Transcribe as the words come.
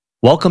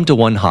Welcome to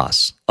One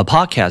Haas, a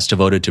podcast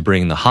devoted to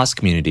bringing the Haas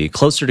community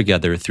closer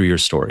together through your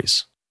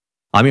stories.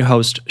 I'm your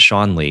host,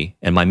 Sean Lee,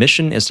 and my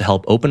mission is to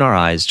help open our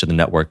eyes to the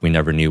network we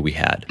never knew we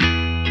had.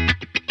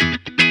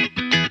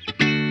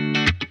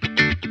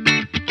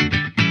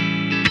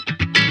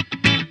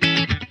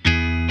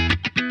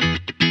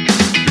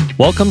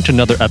 Welcome to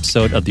another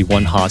episode of the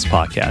One Haas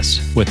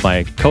podcast with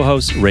my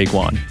co-host, Ray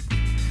Guan.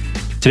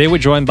 Today we're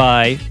joined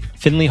by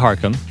Finley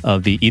Harcum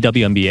of the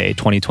EWMBA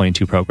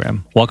 2022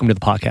 program. Welcome to the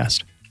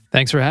podcast.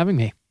 Thanks for having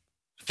me.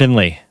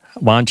 Finley,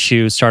 why don't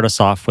you start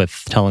us off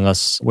with telling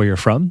us where you're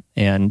from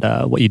and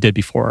what you did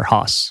before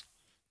Haas?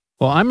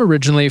 Well, I'm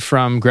originally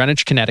from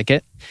Greenwich,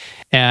 Connecticut.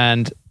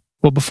 And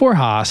before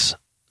Haas,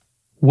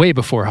 way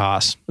before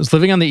Haas, I was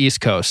living on the East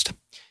Coast.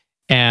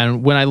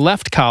 And when I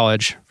left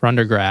college for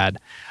undergrad,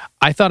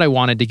 I thought I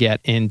wanted to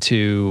get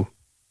into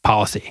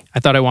policy.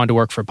 I thought I wanted to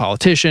work for a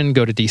politician,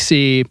 go to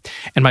DC.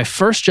 And my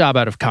first job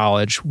out of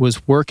college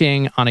was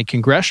working on a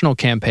congressional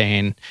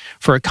campaign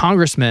for a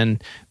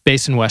congressman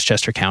based in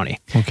Westchester County.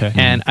 Okay.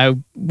 And I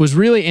was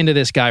really into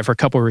this guy for a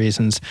couple of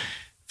reasons.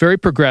 Very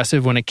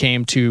progressive when it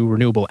came to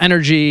renewable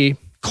energy,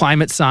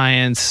 climate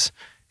science.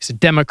 He's a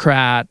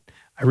Democrat.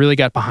 I really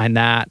got behind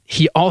that.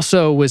 He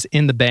also was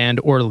in the band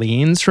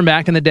Orleans from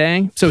back in the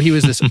day. So he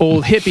was this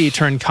old hippie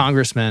turned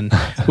congressman,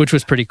 which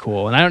was pretty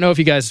cool. And I don't know if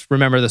you guys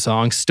remember the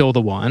song, Still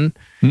the One.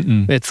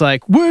 Mm-mm. It's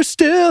like, we're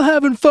still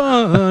having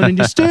fun and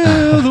you're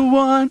still the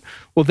one.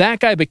 Well, that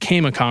guy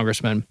became a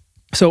congressman.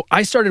 So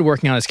I started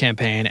working on his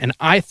campaign and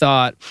I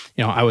thought,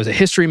 I was a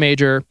history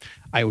major.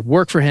 I would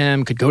work for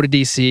him, could go to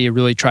DC,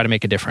 really try to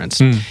make a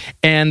difference.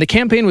 And the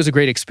campaign was a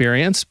great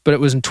experience, but it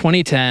was in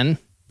 2010,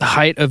 the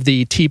height of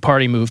the Tea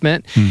Party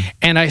movement.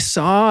 And I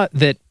saw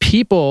that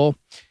people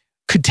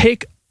could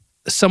take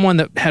someone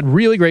that had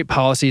really great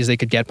policies they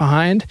could get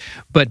behind,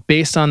 but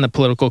based on the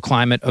political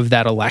climate of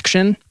that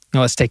election,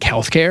 let's take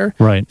healthcare,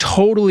 right,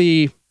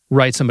 totally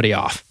write somebody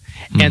off.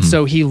 And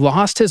so he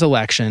lost his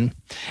election,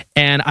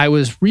 and I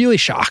was really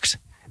shocked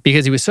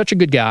because he was such a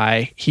good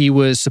guy. He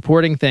was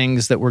supporting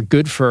things that were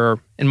good for,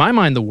 in my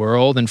mind, the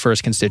world and for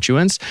his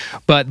constituents,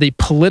 but the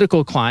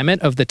political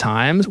climate of the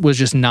times was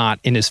just not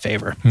in his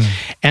favor.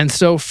 And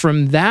so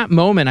from that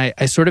moment,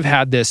 I sort of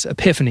had this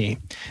epiphany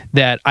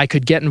that I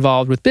could get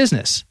involved with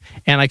business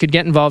and I could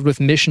get involved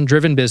with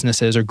mission-driven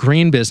businesses or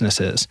green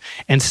businesses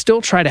and still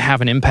try to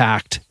have an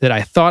impact that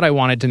I thought I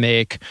wanted to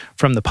make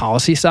from the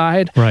policy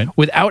side, right,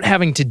 without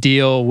having to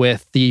deal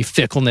with the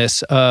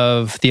fickleness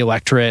of the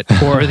electorate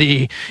or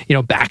the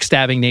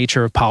backstabbing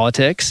nature of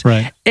politics.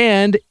 Right.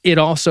 And it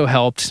also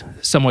helped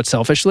somewhat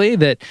selfishly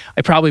that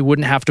I probably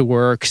wouldn't have to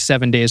work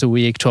 7 days a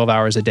week, 12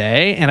 hours a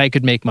day, and I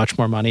could make much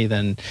more money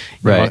than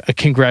a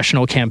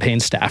congressional campaign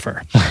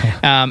staffer.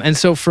 And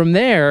so from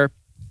there,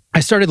 I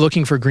started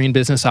looking for green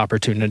business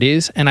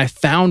opportunities, and I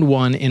found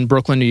one in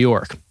Brooklyn, New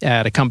York,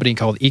 at a company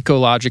called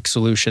Ecologic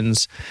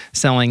Solutions,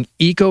 selling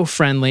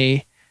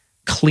eco-friendly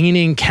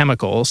cleaning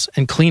chemicals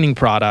and cleaning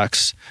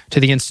products to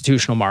the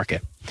institutional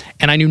market.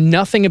 And I knew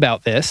nothing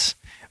about this.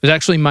 It was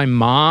actually my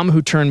mom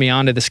who turned me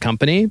on to this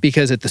company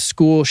because at the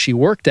school she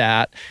worked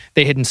at,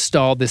 they had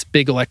installed this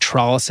big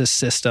electrolysis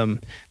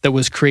system that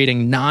was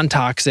creating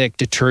non-toxic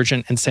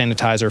detergent and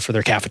sanitizer for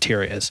their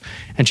cafeterias.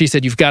 And she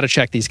said, you've got to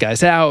check these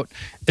guys out.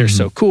 They're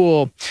so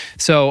cool.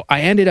 So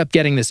I ended up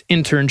getting this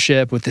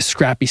internship with this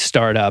scrappy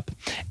startup.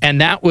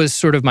 And that was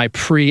sort of my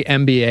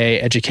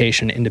pre-MBA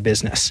education into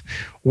business.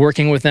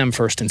 Working with them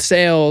first in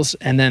sales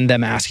and then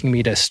them asking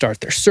me to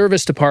start their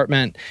service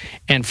department.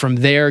 And from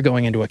there,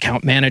 going into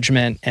account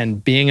management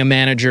and being a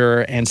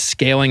manager and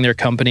scaling their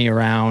company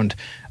around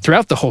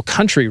throughout the whole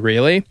country,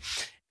 really.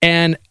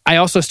 And I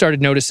also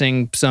started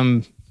noticing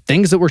some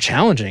things that were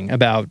challenging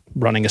about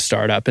running a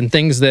startup and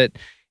things that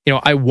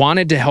I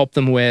wanted to help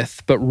them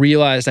with, but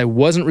realized I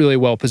wasn't really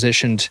well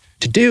positioned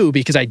to do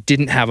because I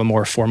didn't have a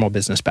more formal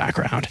business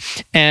background.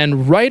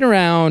 And right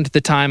around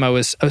the time I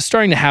was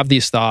starting to have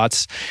these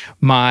thoughts,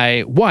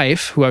 my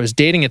wife, who I was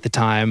dating at the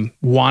time,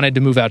 wanted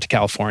to move out to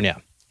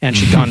California. And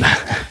she'd gone...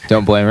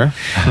 Don't blame her.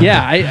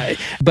 Yeah,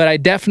 but I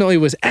definitely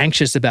was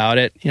anxious about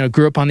it.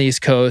 Grew up on the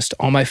East Coast.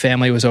 All my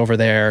family was over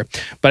there.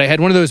 But I had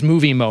one of those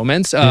movie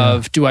moments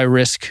of, do I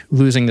risk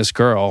losing this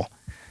girl?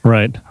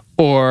 Right.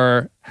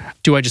 Or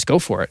do I just go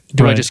for it?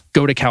 Do I just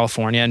go to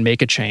California and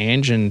make a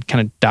change and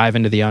kind of dive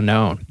into the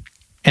unknown?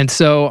 And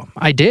so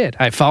I did.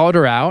 I followed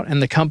her out,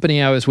 and the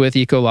company I was with,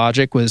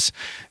 Ecologic, was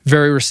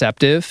very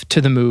receptive to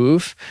the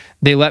move.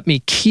 They let me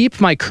keep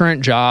my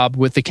current job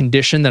with the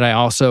condition that I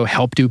also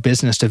help do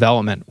business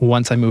development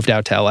once I moved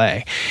out to LA.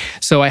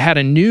 So I had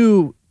a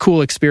new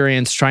cool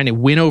experience trying to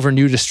win over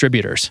new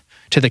distributors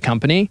to the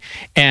company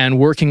and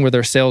working with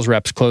our sales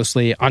reps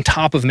closely on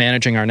top of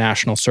managing our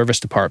national service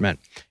department.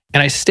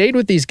 And I stayed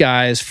with these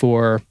guys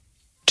for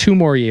 2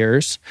 more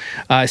years.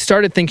 I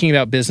started thinking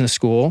about business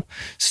school,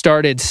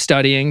 started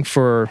studying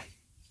for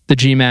the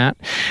GMAT,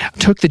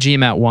 took the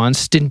GMAT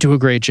once, didn't do a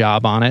great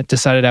job on it,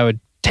 decided I would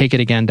take it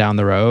again down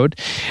the road.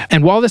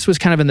 And while this was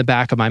kind of in the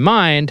back of my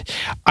mind,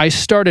 I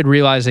started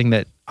realizing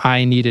that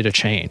I needed a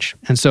change.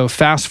 And so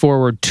fast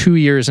forward 2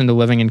 years into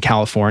living in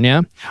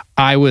California,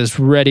 I was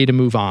ready to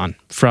move on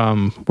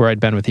from where I'd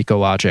been with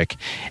Ecologic.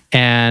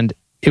 And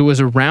it was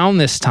around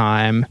this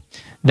time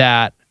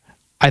that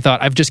I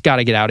thought, I've just got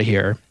to get out of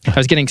here. I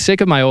was getting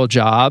sick of my old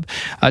job,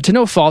 to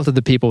no fault of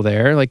the people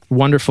there, like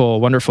wonderful,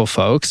 wonderful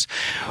folks,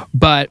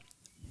 but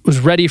was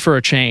ready for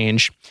a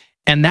change.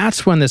 And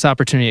that's when this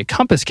opportunity at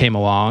Compass came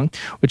along,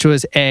 which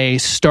was a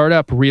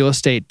startup real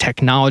estate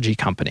technology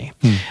company.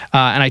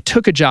 And I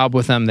took a job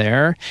with them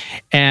there.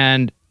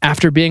 And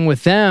after being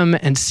with them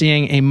and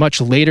seeing a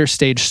much later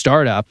stage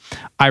startup,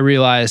 I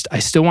realized I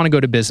still want to go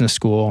to business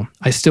school.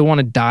 I still want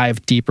to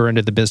dive deeper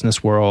into the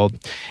business world.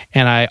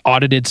 And I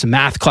audited some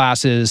math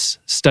classes,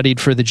 studied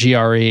for the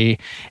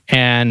GRE,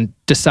 and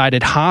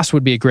decided Haas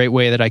would be a great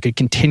way that I could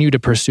continue to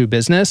pursue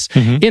business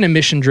in a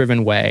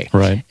mission-driven way.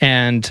 Right.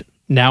 And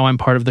now I'm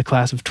part of the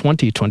class of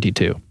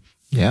 2022.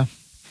 Yeah.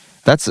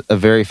 That's a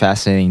very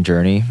fascinating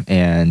journey.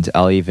 And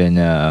I'll even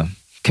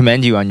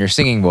commend you on your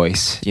singing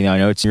voice. You know, I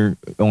know you're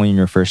only in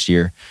your first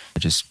year.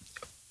 Just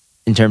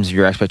in terms of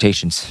your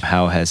expectations,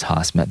 how has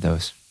Haas met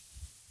those?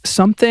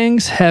 Some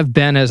things have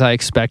been as I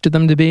expected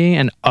them to be,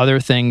 and other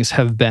things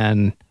have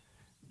been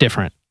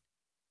different.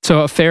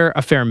 So a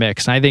fair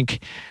mix. And I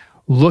think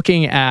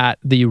looking at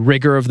the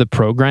rigor of the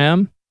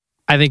program,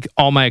 I think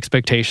all my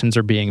expectations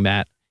are being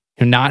met.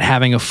 Not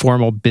having a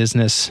formal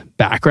business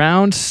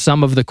background,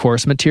 some of the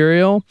course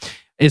material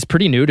is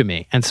pretty new to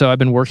me. And so I've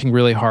been working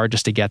really hard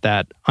just to get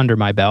that under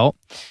my belt.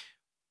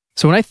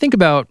 So when I think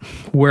about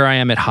where I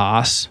am at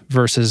Haas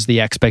versus the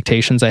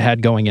expectations I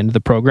had going into the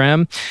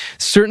program,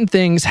 certain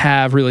things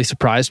have really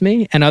surprised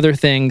me and other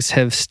things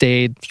have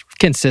stayed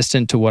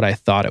consistent to what I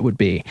thought it would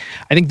be.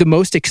 I think the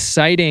most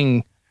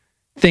exciting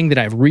thing that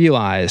I've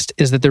realized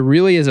is that there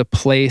really is a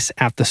place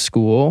at the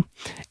school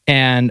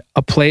and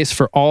a place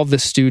for all the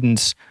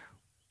students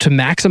to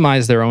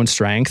maximize their own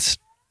strengths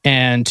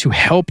and to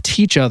help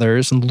teach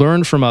others and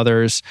learn from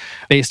others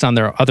based on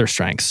their other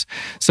strengths.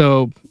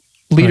 So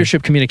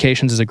leadership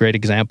communications is a great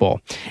example.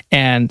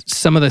 And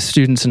some of the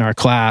students in our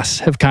class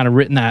have kind of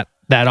written that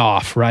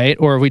off, right?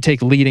 Or if we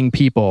take leading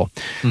people,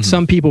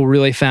 some people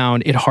really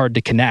found it hard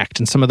to connect.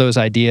 And some of those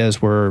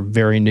ideas were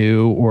very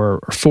new or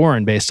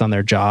foreign based on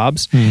their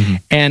jobs.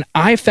 And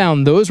I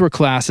found those were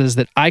classes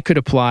that I could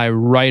apply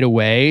right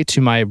away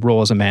to my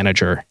role as a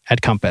manager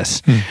at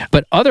Compass.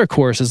 But other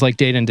courses like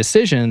data and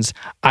decisions,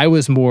 I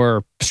was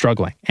more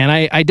struggling. And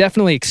I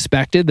definitely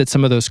expected that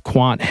some of those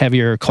quant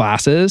heavier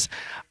classes,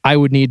 I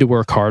would need to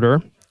work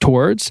harder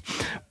towards.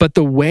 But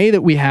the way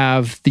that we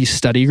have these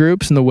study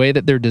groups and the way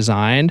that they're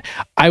designed,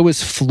 I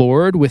was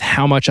floored with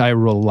how much I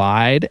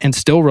relied and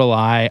still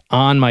rely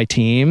on my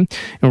team.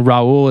 And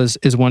Raul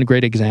is one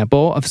great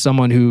example of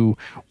someone who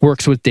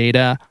works with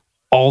data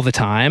all the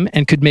time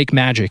and could make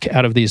magic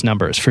out of these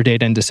numbers for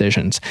data and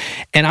decisions.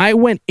 And I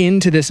went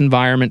into this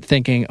environment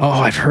thinking,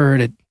 I've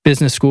heard at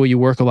business school you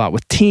work a lot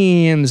with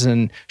teams,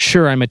 and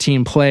sure, I'm a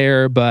team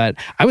player, but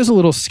I was a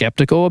little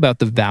skeptical about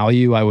the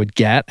value I would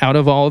get out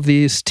of all of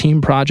these team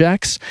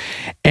projects.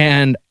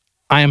 And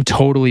I am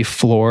totally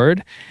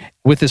floored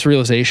with this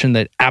realization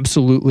that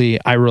absolutely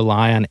I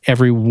rely on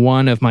every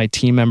one of my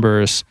team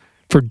members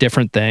for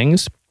different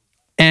things.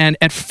 And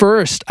at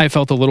first, I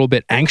felt a little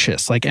bit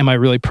anxious, like, am I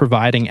really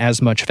providing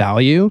as much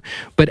value?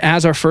 But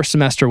as our first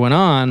semester went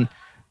on,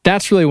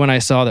 that's really when I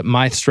saw that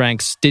my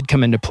strengths did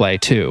come into play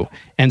too.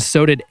 And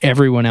so did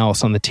everyone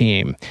else on the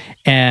team.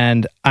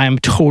 And I'm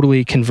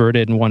totally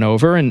converted and won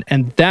over.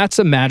 And that's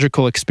a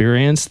magical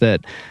experience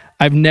that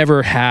I've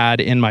never had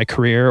in my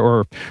career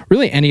or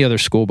really any other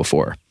school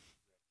before.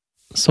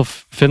 So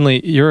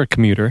Finley, you're a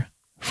commuter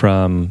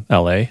from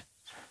LA.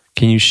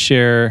 Can you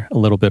share a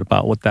little bit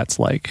about what that's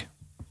like?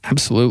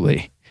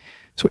 Absolutely.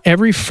 So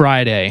every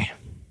Friday,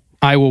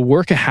 I will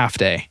work a half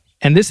day.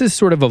 And this has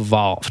sort of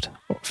evolved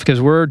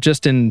because we're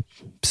just in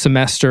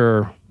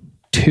semester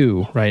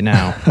 2 right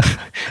now.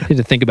 I need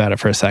to think about it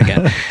for a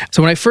second.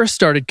 So when I first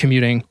started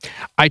commuting,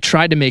 I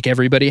tried to make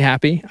everybody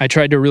happy. I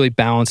tried to really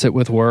balance it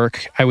with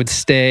work. I would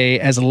stay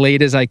as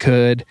late as I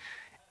could,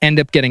 end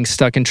up getting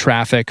stuck in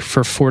traffic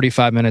for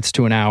 45 minutes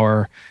to an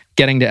hour,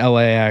 getting to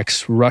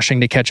LAX, rushing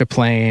to catch a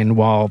plane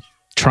while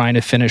trying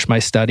to finish my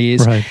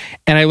studies. Right.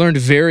 And I learned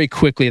very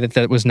quickly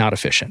that was not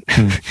efficient.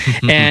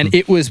 And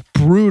it was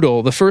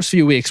brutal. The first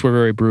few weeks were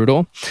very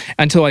brutal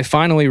until I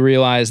finally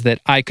realized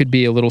that I could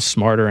be a little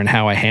smarter in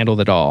how I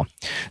handled it all.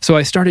 So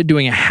I started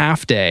doing a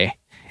half day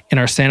in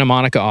our Santa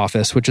Monica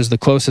office, which is the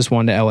closest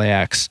one to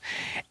LAX.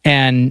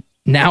 And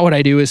now what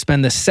I do is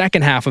spend the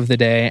second half of the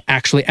day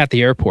actually at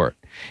the airport.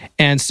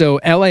 And so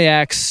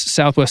LAX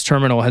Southwest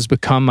Terminal has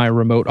become my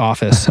remote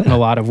office in a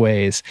lot of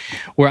ways,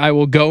 where I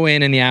will go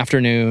in the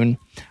afternoon,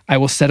 I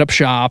will set up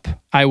shop,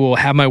 I will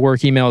have my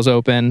work emails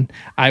open,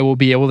 I will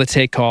be able to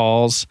take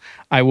calls,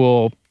 I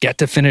will get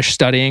to finish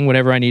studying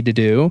whatever I need to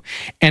do.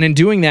 And in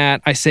doing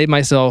that, I save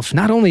myself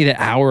not only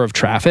the hour of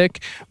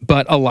traffic,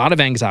 but a lot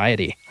of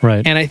anxiety.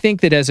 Right. And I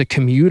think that as a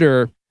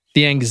commuter,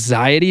 the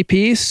anxiety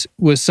piece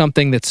was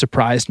something that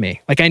surprised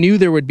me. Like I knew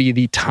there would be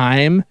the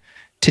time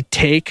to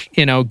take,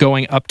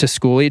 going up to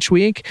school each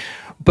week.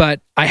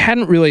 But I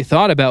hadn't really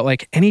thought about,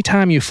 like,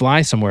 anytime you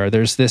fly somewhere,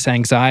 there's this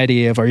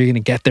anxiety of, are you going to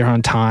get there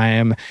on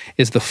time?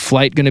 Is the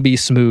flight going to be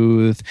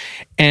smooth?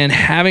 And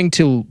having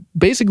to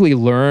basically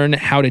learn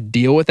how to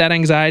deal with that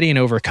anxiety and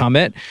overcome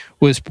it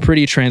was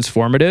pretty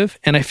transformative.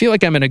 And I feel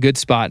like I'm in a good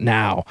spot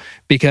now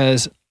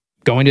because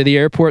going to the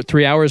airport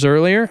 3 hours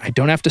earlier, I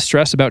don't have to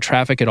stress about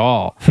traffic at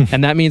all.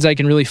 And that means I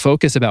can really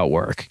focus about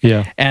work.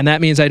 Yeah. And that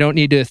means I don't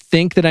need to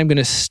think that I'm going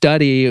to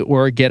study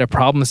or get a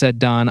problem set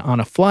done on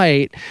a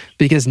flight,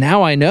 because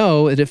now I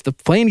know that if the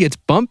plane gets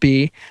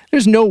bumpy,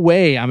 there's no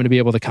way I'm going to be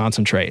able to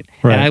concentrate.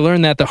 Right. And I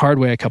learned that the hard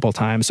way a couple of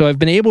times. So I've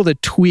been able to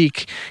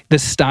tweak the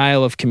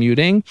style of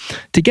commuting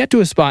to get to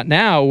a spot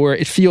now where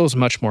it feels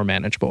much more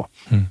manageable.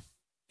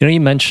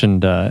 You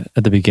mentioned at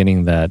the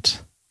beginning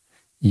that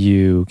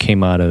you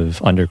came out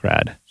of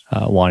undergrad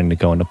wanting to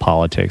go into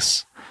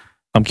politics.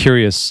 I'm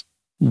curious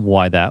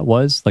why that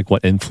was, like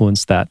what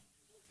influenced that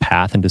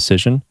path and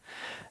decision.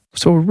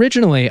 So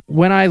originally,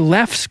 when I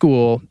left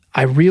school,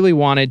 I really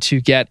wanted to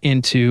get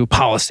into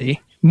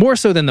policy, more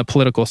so than the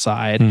political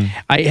side.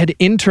 I had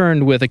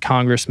interned with a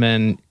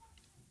congressman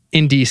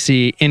in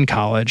DC in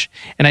college.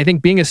 And I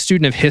think being a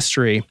student of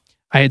history,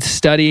 I had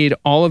studied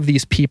all of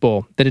these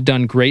people that had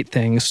done great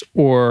things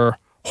or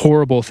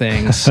horrible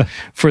things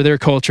for their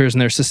cultures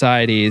and their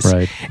societies.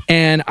 Right.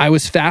 And I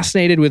was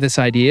fascinated with this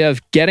idea of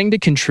getting to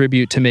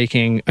contribute to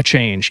making a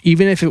change,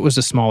 even if it was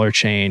a smaller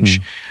change,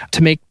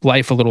 to make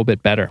life a little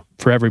bit better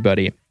for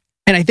everybody.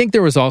 And I think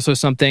there was also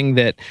something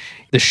that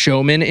the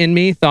showman in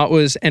me thought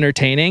was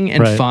entertaining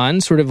and fun,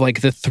 sort of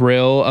like the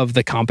thrill of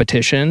the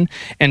competition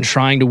and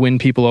trying to win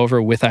people over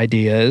with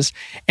ideas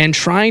and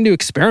trying to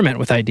experiment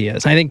with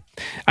ideas. I think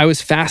I was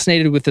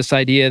fascinated with this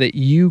idea that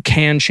you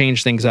can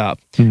change things up,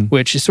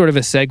 which is sort of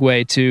a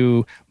segue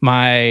to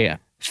my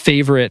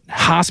favorite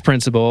Haas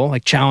principle,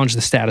 like challenge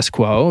the status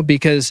quo,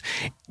 because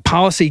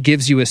policy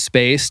gives you a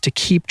space to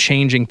keep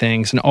changing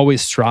things and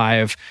always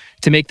strive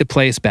to make the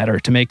place better,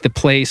 to make the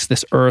place,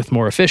 this earth,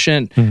 more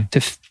efficient,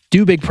 to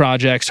do big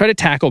projects, try to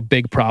tackle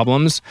big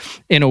problems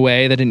in a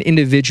way that an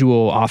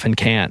individual often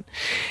can't.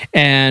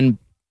 And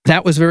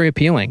that was very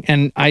appealing.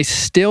 And I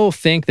still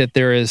think that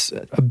there is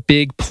a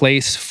big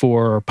place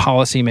for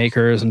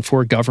policymakers and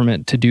for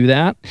government to do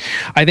that.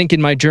 I think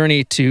in my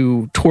journey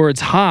towards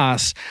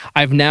Haas,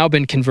 I've now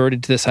been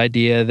converted to this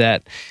idea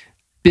that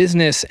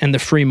business and the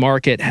free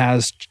market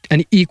has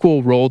an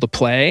equal role to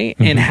play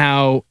in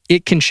how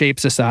it can shape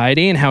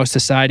society and how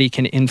society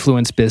can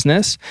influence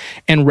business.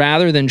 And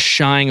rather than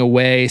shying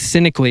away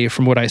cynically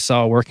from what I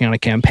saw working on a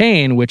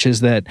campaign, which is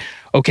that,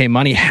 okay,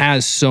 money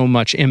has so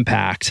much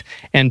impact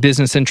and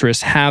business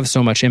interests have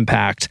so much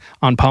impact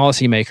on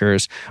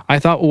policymakers, I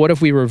thought, well, what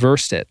if we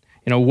reversed it?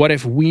 What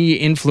if we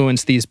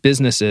influence these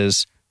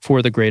businesses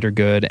for the greater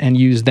good and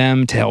use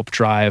them to help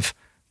drive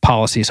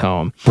policies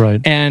home?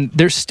 Right. And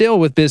there's still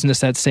with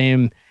business that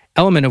same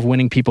element of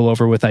winning people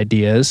over with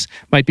ideas,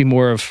 might be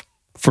more of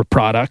for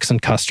products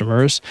and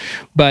customers,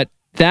 but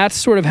that's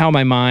sort of how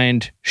my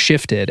mind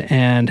shifted.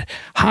 And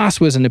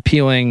Haas was an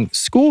appealing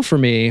school for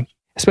me,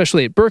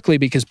 especially at Berkeley,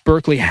 because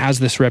Berkeley has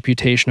this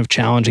reputation of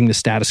challenging the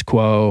status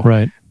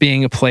quo,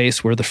 being a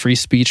place where the free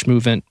speech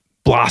movement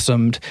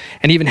blossomed,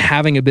 and even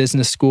having a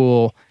business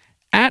school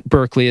at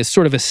Berkeley is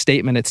sort of a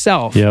statement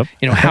itself.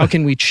 How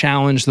can we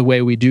challenge the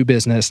way we do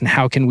business, and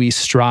how can we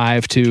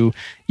strive to,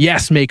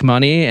 yes, make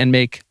money and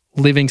make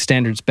living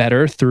standards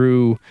better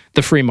through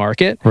the free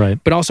market,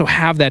 but also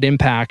have that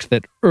impact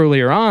that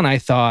earlier on I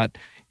thought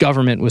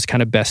government was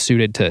kind of best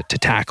suited to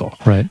tackle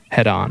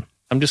head on.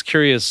 I'm just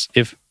curious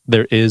if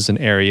there is an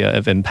area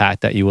of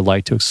impact that you would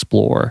like to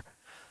explore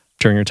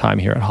during your time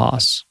here at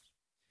Haas.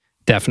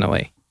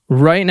 Definitely.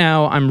 Right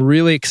now, I'm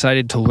really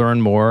excited to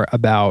learn more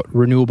about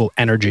renewable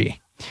energy.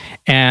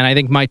 And I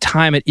think my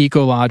time at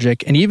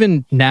Ecologic, and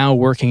even now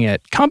working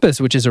at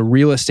Compass, which is a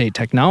real estate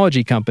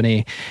technology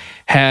company,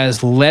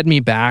 has led me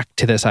back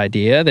to this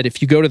idea that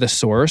if you go to the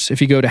source,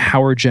 if you go to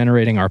how we're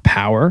generating our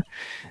power,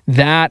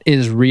 that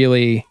is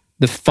really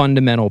the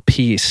fundamental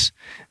piece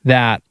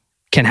that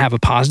can have a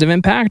positive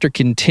impact or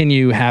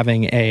continue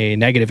having a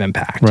negative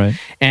impact.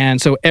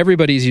 And so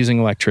everybody's using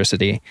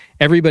electricity.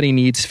 Everybody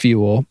needs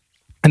fuel.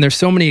 And there's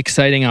so many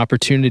exciting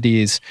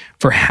opportunities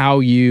for how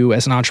you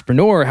as an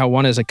entrepreneur, how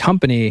one as a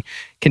company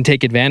can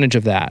take advantage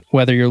of that,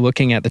 whether you're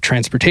looking at the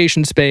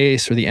transportation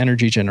space or the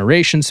energy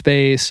generation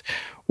space,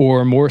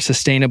 or more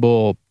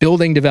sustainable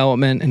building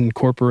development and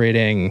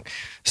incorporating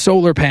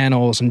solar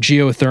panels and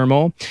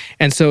geothermal.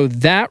 And so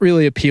that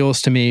really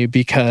appeals to me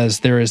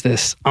because there is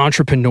this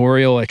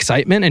entrepreneurial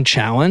excitement and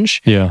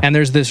challenge. And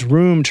there's this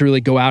room to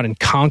really go out and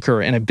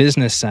conquer in a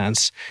business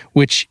sense,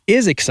 which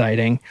is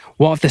exciting,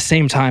 while at the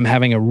same time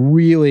having a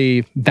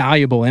really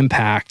valuable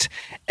impact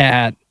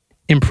at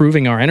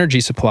improving our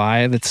energy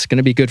supply that's going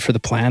to be good for the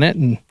planet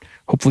and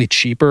hopefully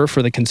cheaper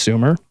for the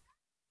consumer.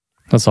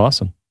 That's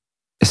awesome.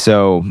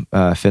 So,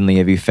 Finley,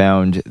 have you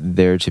found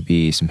there to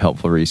be some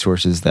helpful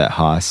resources that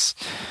Haas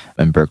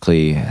and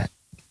Berkeley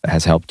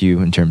has helped you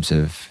in terms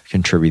of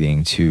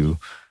contributing to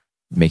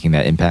making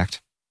that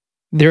impact?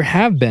 There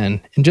have been,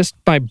 in just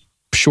my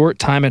short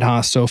time at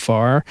Haas so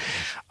far,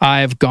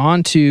 I've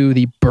gone to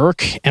the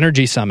Burke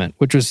Energy Summit,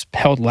 which was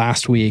held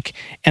last week.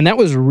 And that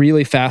was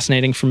really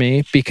fascinating for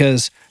me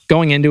because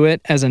going into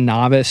it as a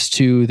novice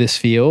to this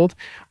field,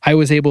 I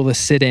was able to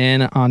sit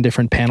in on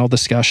different panel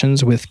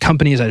discussions with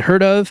companies I'd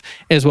heard of,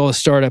 as well as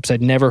startups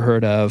I'd never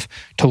heard of,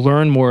 to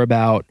learn more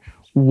about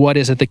what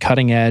is at the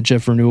cutting edge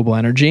of renewable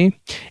energy.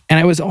 And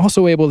I was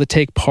also able to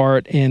take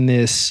part in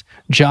this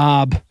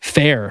job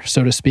fair,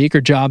 so to speak,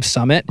 or job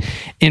summit,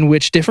 in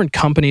which different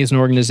companies and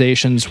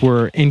organizations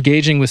were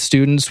engaging with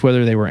students,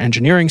 whether they were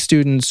engineering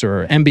students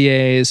or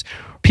MBAs,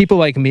 people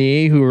like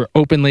me who were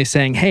openly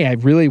saying, hey, I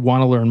really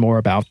want to learn more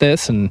about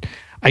this, and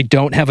I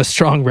don't have a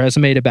strong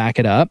resume to back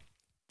it up.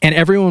 And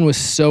everyone was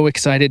so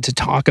excited to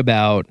talk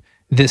about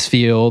this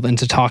field and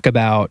to talk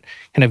about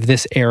kind of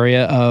this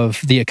area of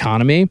the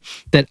economy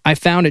that I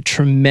found it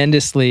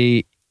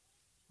tremendously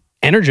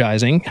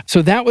energizing.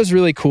 So that was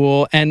really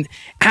cool. And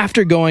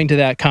after going to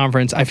that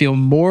conference, I feel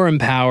more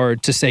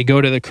empowered to say,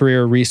 go to the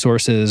career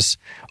resources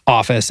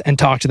office and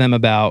talk to them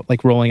about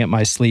like rolling up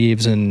my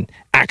sleeves and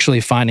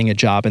actually finding a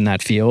job in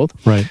that field.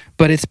 Right.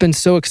 But it's been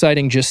so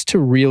exciting just to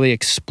really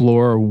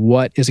explore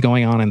what is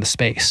going on in the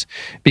space.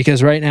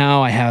 Because right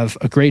now I have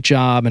a great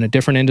job in a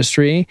different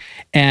industry,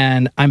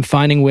 and I'm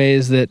finding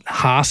ways that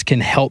Haas can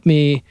help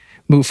me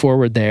move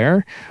forward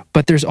there.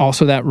 But there's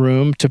also that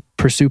room to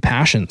pursue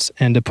passions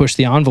and to push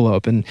the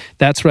envelope. And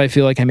that's what I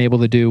feel like I'm able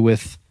to do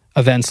with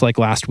events like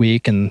last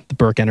week and the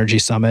Burke Energy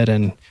Summit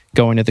and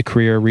going to the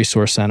Career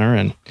Resource Center.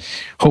 And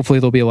hopefully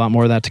there'll be a lot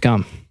more of that to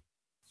come.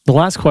 The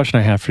last question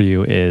I have for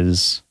you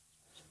is,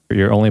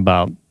 you're only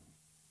about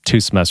 2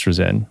 semesters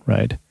in,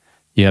 right?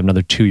 You have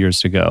another 2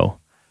 years to go.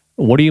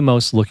 What are you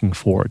most looking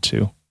forward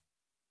to?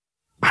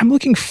 I'm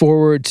looking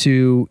forward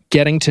to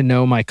getting to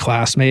know my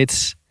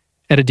classmates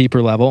at a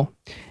deeper level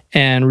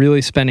and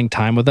really spending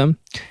time with them.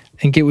 I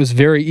think it was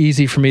very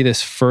easy for me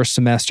this first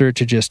semester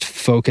to just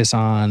focus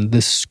on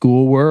the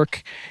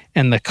schoolwork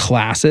and the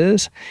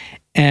classes.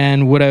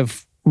 And what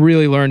I've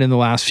really learned in the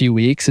last few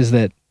weeks is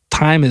that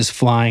time is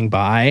flying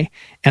by,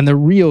 and the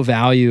real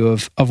value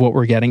of what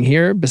we're getting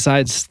here,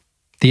 besides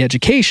the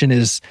education,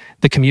 is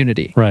the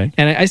community. Right.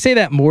 And I say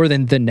that more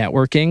than the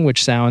networking,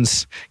 which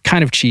sounds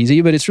kind of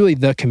cheesy, but it's really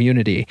the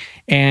community.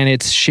 And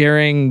it's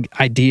sharing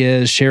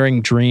ideas,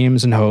 sharing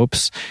dreams and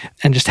hopes,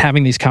 and just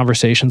having these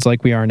conversations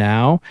like we are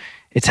now.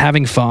 It's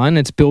having fun.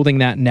 It's building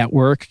that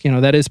network.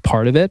 That is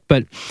part of it.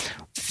 But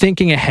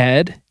thinking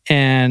ahead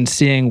and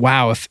seeing,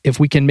 wow, if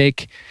we can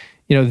make,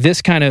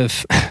 this kind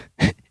of...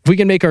 If we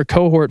can make our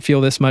cohort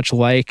feel this much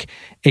like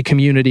a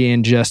community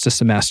in just a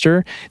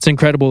semester, it's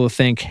incredible to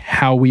think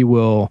how we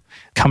will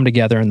come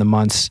together in the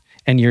months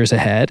and years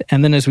ahead.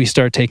 And then as we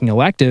start taking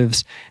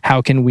electives,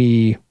 how can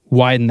we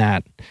widen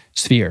that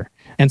sphere?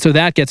 And so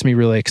that gets me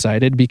really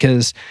excited,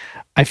 because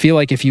I feel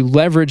like if you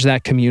leverage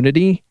that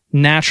community,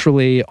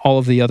 naturally all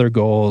of the other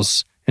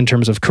goals in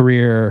terms of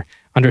career,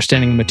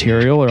 understanding the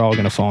material are all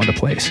going to fall into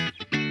place.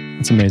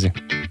 That's amazing.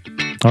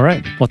 All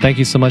right. Well, thank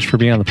you so much for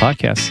being on the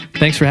podcast.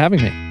 Thanks for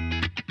having me.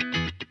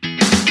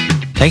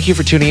 Thank you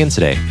for tuning in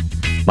today.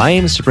 My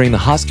aim is to bring the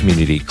Haas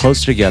community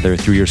closer together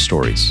through your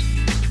stories.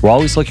 We're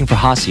always looking for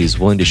Haasies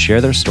willing to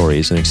share their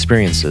stories and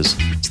experiences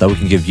so that we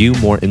can give you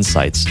more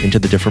insights into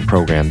the different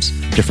programs,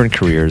 different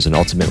careers, and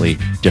ultimately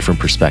different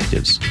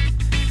perspectives.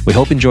 We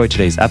hope you enjoyed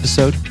today's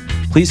episode.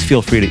 Please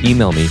feel free to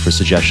email me for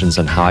suggestions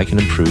on how I can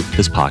improve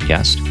this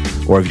podcast,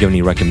 or if you have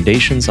any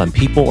recommendations on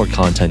people or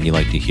content you'd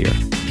like to hear.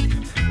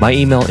 My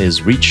email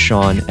is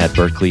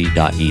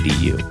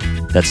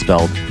reachsean@berkeley.edu. That's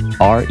spelled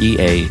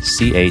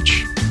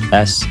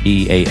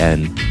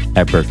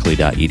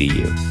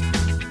REACHSEAN@berkeley.edu.